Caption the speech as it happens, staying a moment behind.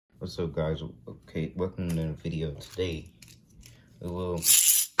What's up, guys? Okay, welcome to the video. Today we will do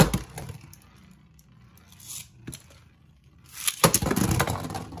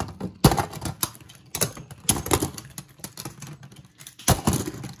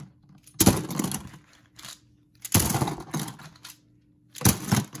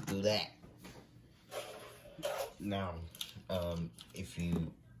that. Now, if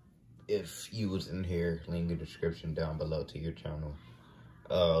you was in here, link in the description down below to your channel.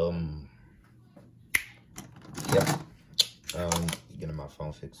 Getting my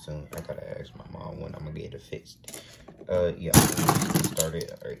phone fixed soon. I gotta ask my mom when I'm gonna get it fixed. Yeah,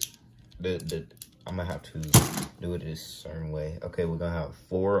 started. All right, I'm gonna have to do it this certain way. Okay, we're gonna have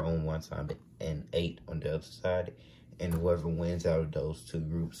 4 on one side and 8 on the other side, and whoever wins out of those 2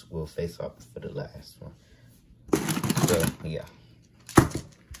 groups will face off for the last one. So yeah,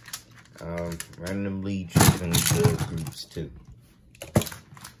 randomly choosing the groups too.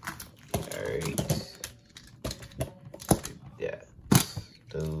 All right.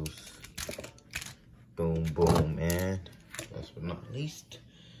 Those, boom, boom, and last but not least,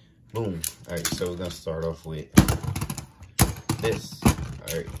 boom. All right, so we're gonna start off with this.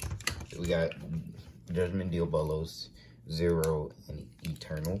 All right, we got Judgment Diabolos, Zero, and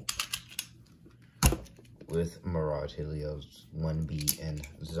Eternal with Mirage Helios, 1B, and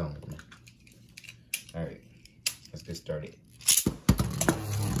Zone. All right, let's get started.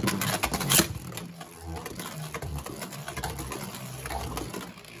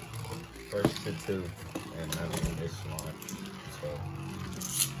 First to 2, and I mean this one. So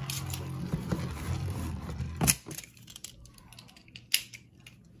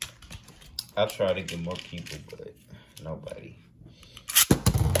I'll try to get more people, but nobody.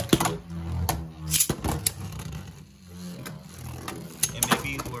 And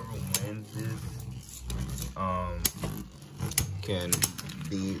maybe whoever wins this can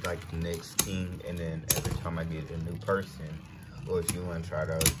be like the next team, and then every time I get a new person, or if you want to try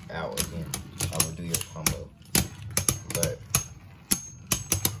those out again, I will do your combo. But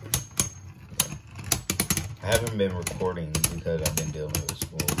yeah. I haven't been recording because I've been dealing with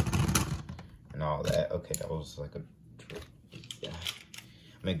school and all that. Okay, that was like a trick. Yeah.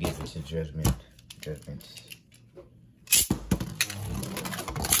 I'm gonna give it to Judgment.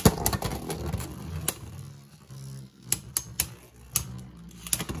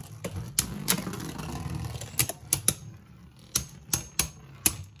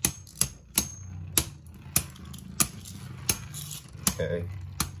 Okay.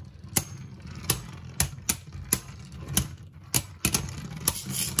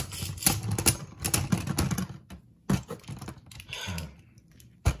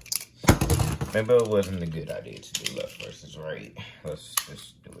 Maybe it wasn't a good idea to do left versus right. Let's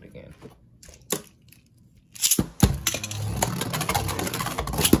just do it again.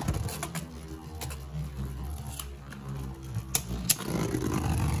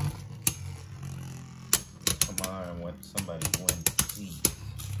 Come on, somebody win.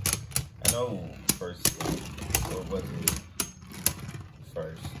 I know first, or was it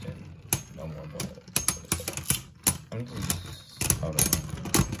first and no more, but I'm just, hold on.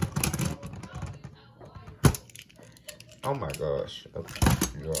 Oh my gosh, okay,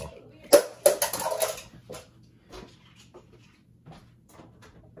 draw.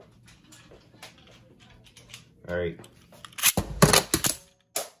 All right.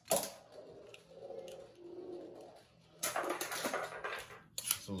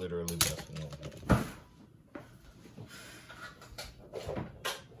 Literally best one.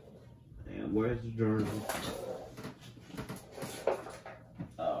 And where's the journal?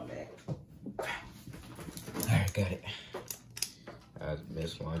 Oh man. Alright, got it. I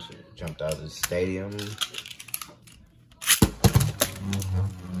missed lunch, jumped out of the stadium.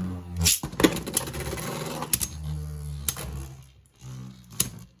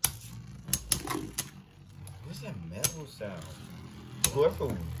 What's that metal sound?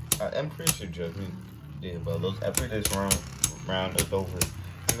 Whoever, I'm pretty sure Judgment Diabolos. After this round is over,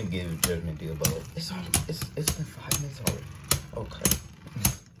 I'm gonna give Judgment Diabolos. It's been 5 minutes already. Okay.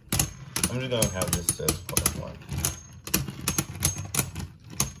 I'm just gonna have this as part 1.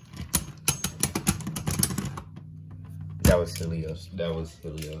 That was Helios.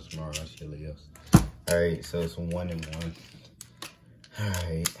 Mirage Helios. Alright, so it's 1 and 1.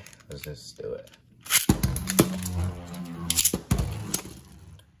 Alright, let's just do it.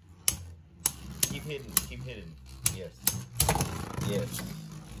 Keep hitting. Yes.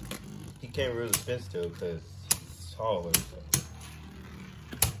 He can't really spin still because he's taller. So.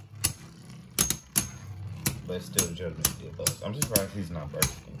 But it's still Judgment Diabolos. I'm surprised he's not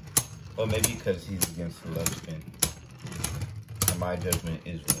bursting. Or maybe because he's against the left spin. I my judgment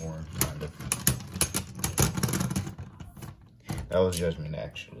is worn, kind of. That was judgment,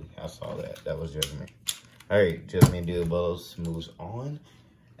 actually. I saw that. That was judgment. Alright, Judgment Diabolos moves on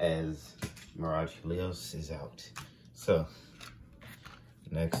as Mirage Helios is out. So,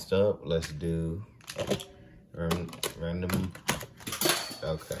 next up, let's do random.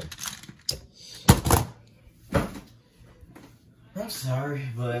 Okay. I'm sorry,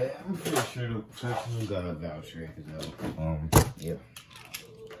 but I'm pretty sure the person who got a voucher is yeah.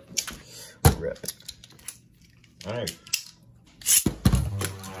 Rep. Alright.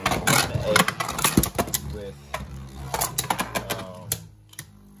 With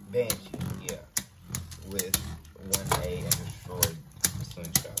Banshee, yeah. With 1A and destroyed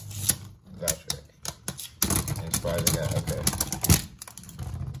Slingshot. Voucher. And surprising that, okay.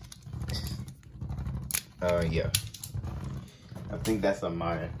 Yeah. I think that's on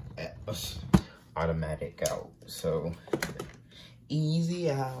my automatic out. So easy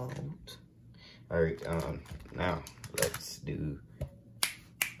out. Alright, now let's do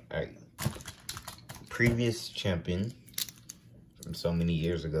previous champion from so many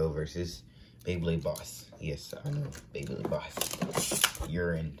years ago versus Beyblade Boss. Yes, I know Beyblade Boss.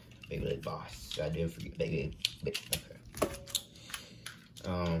 You're in Beyblade Boss. I did forget Beyblade.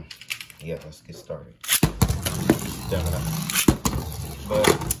 Okay. Yeah, let's get started. But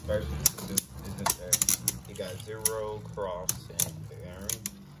first, you got Zero, Cross, and Baron,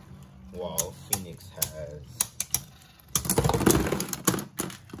 while Phoenix has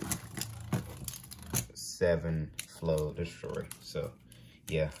 7 Flow, Destroy. So,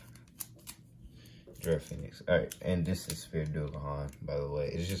 yeah. Dread Phoenix. Alright, and this is Sphere Dualahan, by the way.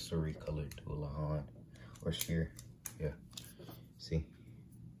 It's just a recolored Dualahan. Or Sphere. Yeah. See?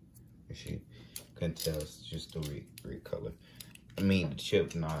 If you couldn't tell, it's just a recolor. I mean, the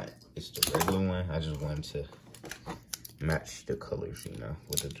chip not, it's the regular one. I just wanted to match the colors, you know,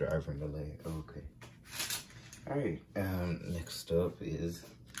 with the driver and the leg. Okay. Alright, next up is,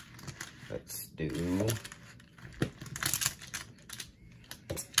 let's do,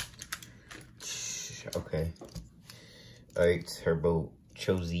 okay. Alright, Turbo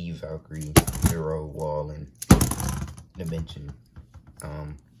Chozy Valkyrie, Zero, Wall, and Dimension.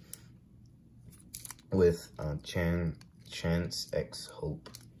 With Chance X Hope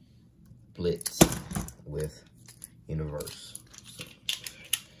Blitz with Universe. So,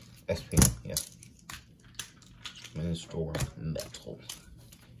 SP, yeah. Minstrel Metal.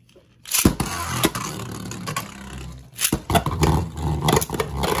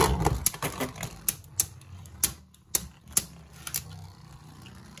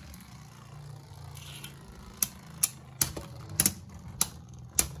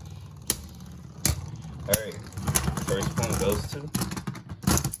 Alright, first one goes to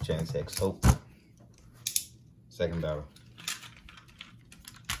Chance X Hope. Second battle.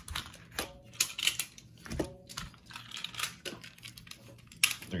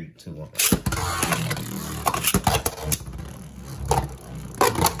 Three, two, one.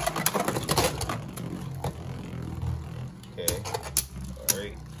 Okay.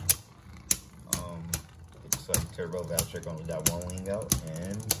 Alright. Looks like Turbo Voucher only got one wing out,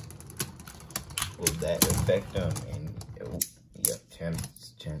 and will that affect them? And yeah,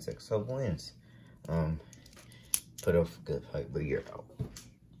 Chance X Hope wins. Put up a good fight, but you're out.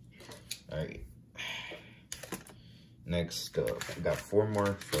 Alright. Next up, I got 4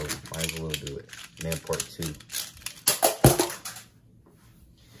 more, so might as well do it. Man, part 2.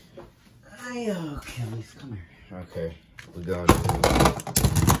 Okay, Elise, come here. Okay, we're going to.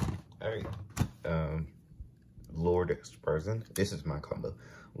 Alright. Lord Spurzen. This is my combo.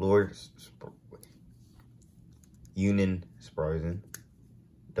 Lord Union Spurzen,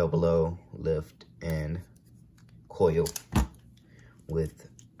 Double O, Lift, and Coil with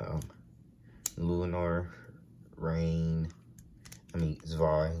Lunar, Rain,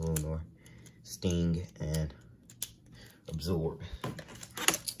 Zwei, Lunar, Sting, and Absorb.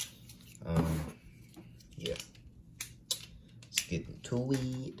 Yeah. Let's get into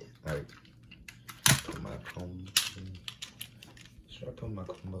it. Alright. Put my combo. Should I put my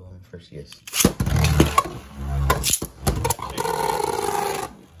combo in first? Yes.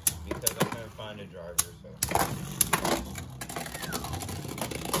 Because I'm gonna find a driver, so.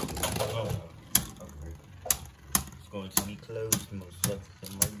 Oh, okay. It's going to be close. Most likely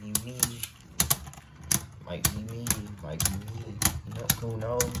it might be me. Might be me. Might be me. No, who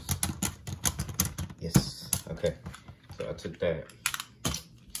knows? Yes. Okay. So I took that.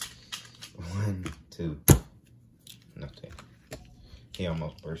 1, 2. Nothing. He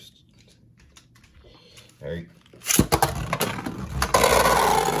almost burst. Alright.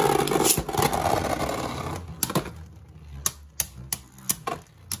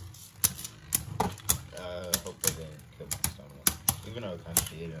 kind of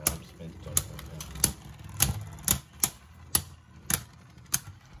did, and I just spent the total.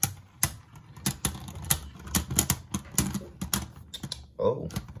 Oh,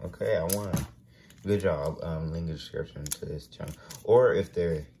 okay, I won. Good job. Link in the description to this channel, or if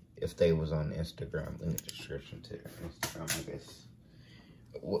they was on Instagram, link in the description to their Instagram, I guess.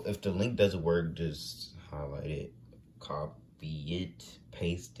 Well, if the link doesn't work, just highlight it, copy it,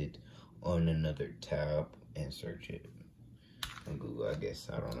 paste it on another tab, and search it on Google, I guess.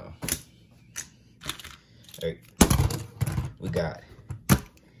 I don't know. All right, we got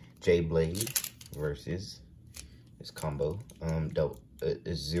J Blade versus this combo.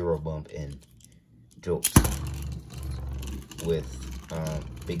 It's Zero Bump and Jolt with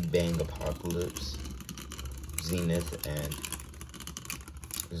Big Bang Apocalypse, Zenith, and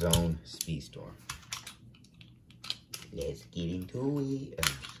Zone Speedstorm. Let's get into it.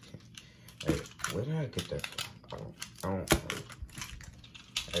 Alright, where did I get that from? I don't know.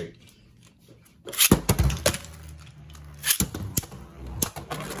 Alright. Okay.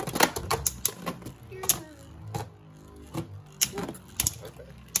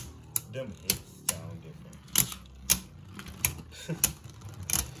 Them hits sound different.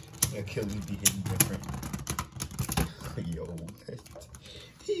 Achilles be hitting different. Yo,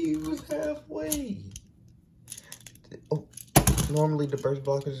 he was halfway. Oh, normally the burst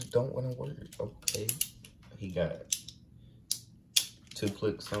blockers don't want to work. Okay, he got 2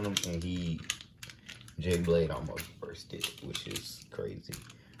 clicks on him, and J Blade almost burst it, which is crazy.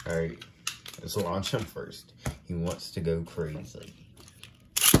 All right, let's launch him first. He wants to go crazy.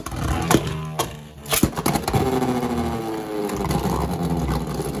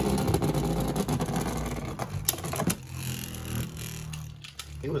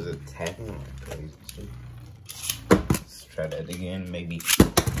 He was attacking like crazy too. Let's try that again, maybe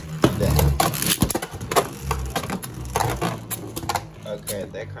that. Okay,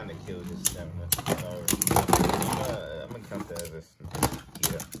 that kind of killed his stamina. I'm gonna count that as a snipe.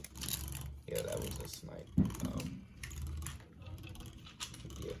 Yeah, that was a snipe.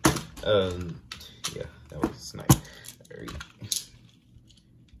 Yeah, that was a snipe.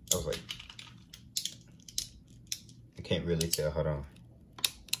 I was like, I can't really tell. Hold on.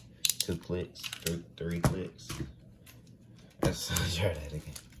 2 clicks, 3 clicks. Let's try that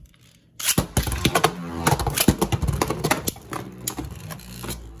again.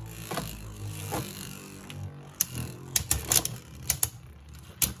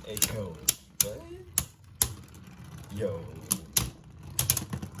 Hey, yo, what? Yo.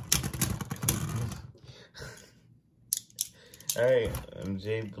 Alright,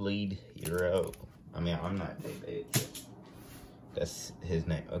 J Bleed, you're out. I mean, I'm not J Bleed. That's his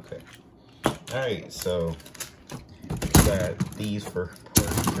name. Okay. Alright, so we got these for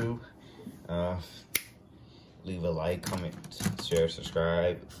part 2. Leave a like, comment, share,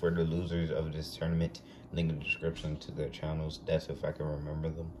 subscribe for the losers of this tournament. Link in the description to their channels. That's if I can remember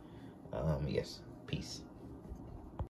them. Yes. Peace.